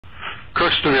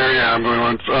Crookston area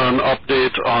ambulance, an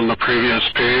update on the previous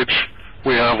page.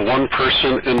 We have one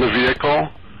person in the vehicle,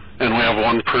 and we have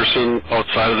one person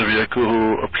outside of the vehicle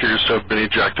who appears to have been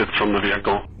ejected from the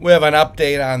vehicle. We have an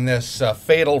update on this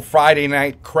fatal Friday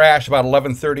night crash about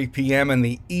 11:30 p.m. in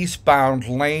the eastbound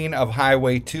lane of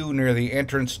Highway 2 near the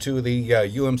entrance to the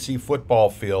UMC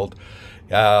football field.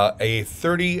 A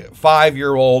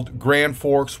 35-year-old Grand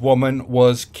Forks woman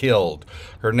was killed.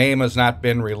 Her name has not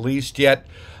been released yet.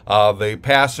 The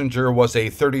passenger was a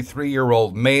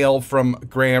 33-year-old male from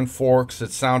Grand Forks.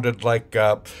 It sounded like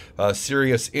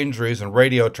serious injuries and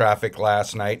radio traffic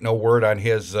last night. No word on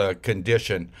his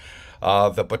condition.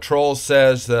 The patrol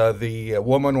says the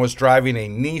woman was driving a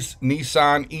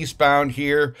Nissan eastbound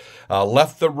here,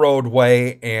 left the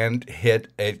roadway, and hit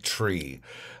a tree.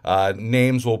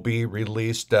 Names will be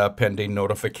released pending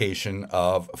notification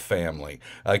of family.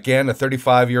 Again, a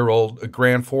 35-year-old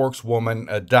Grand Forks woman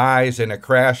dies in a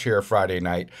crash here Friday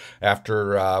night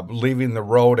after leaving the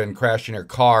road and crashing her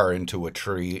car into a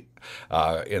tree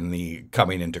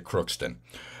coming into Crookston.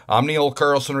 I'm Neil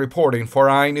Carlson reporting for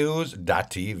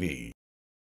iNewZ.TV.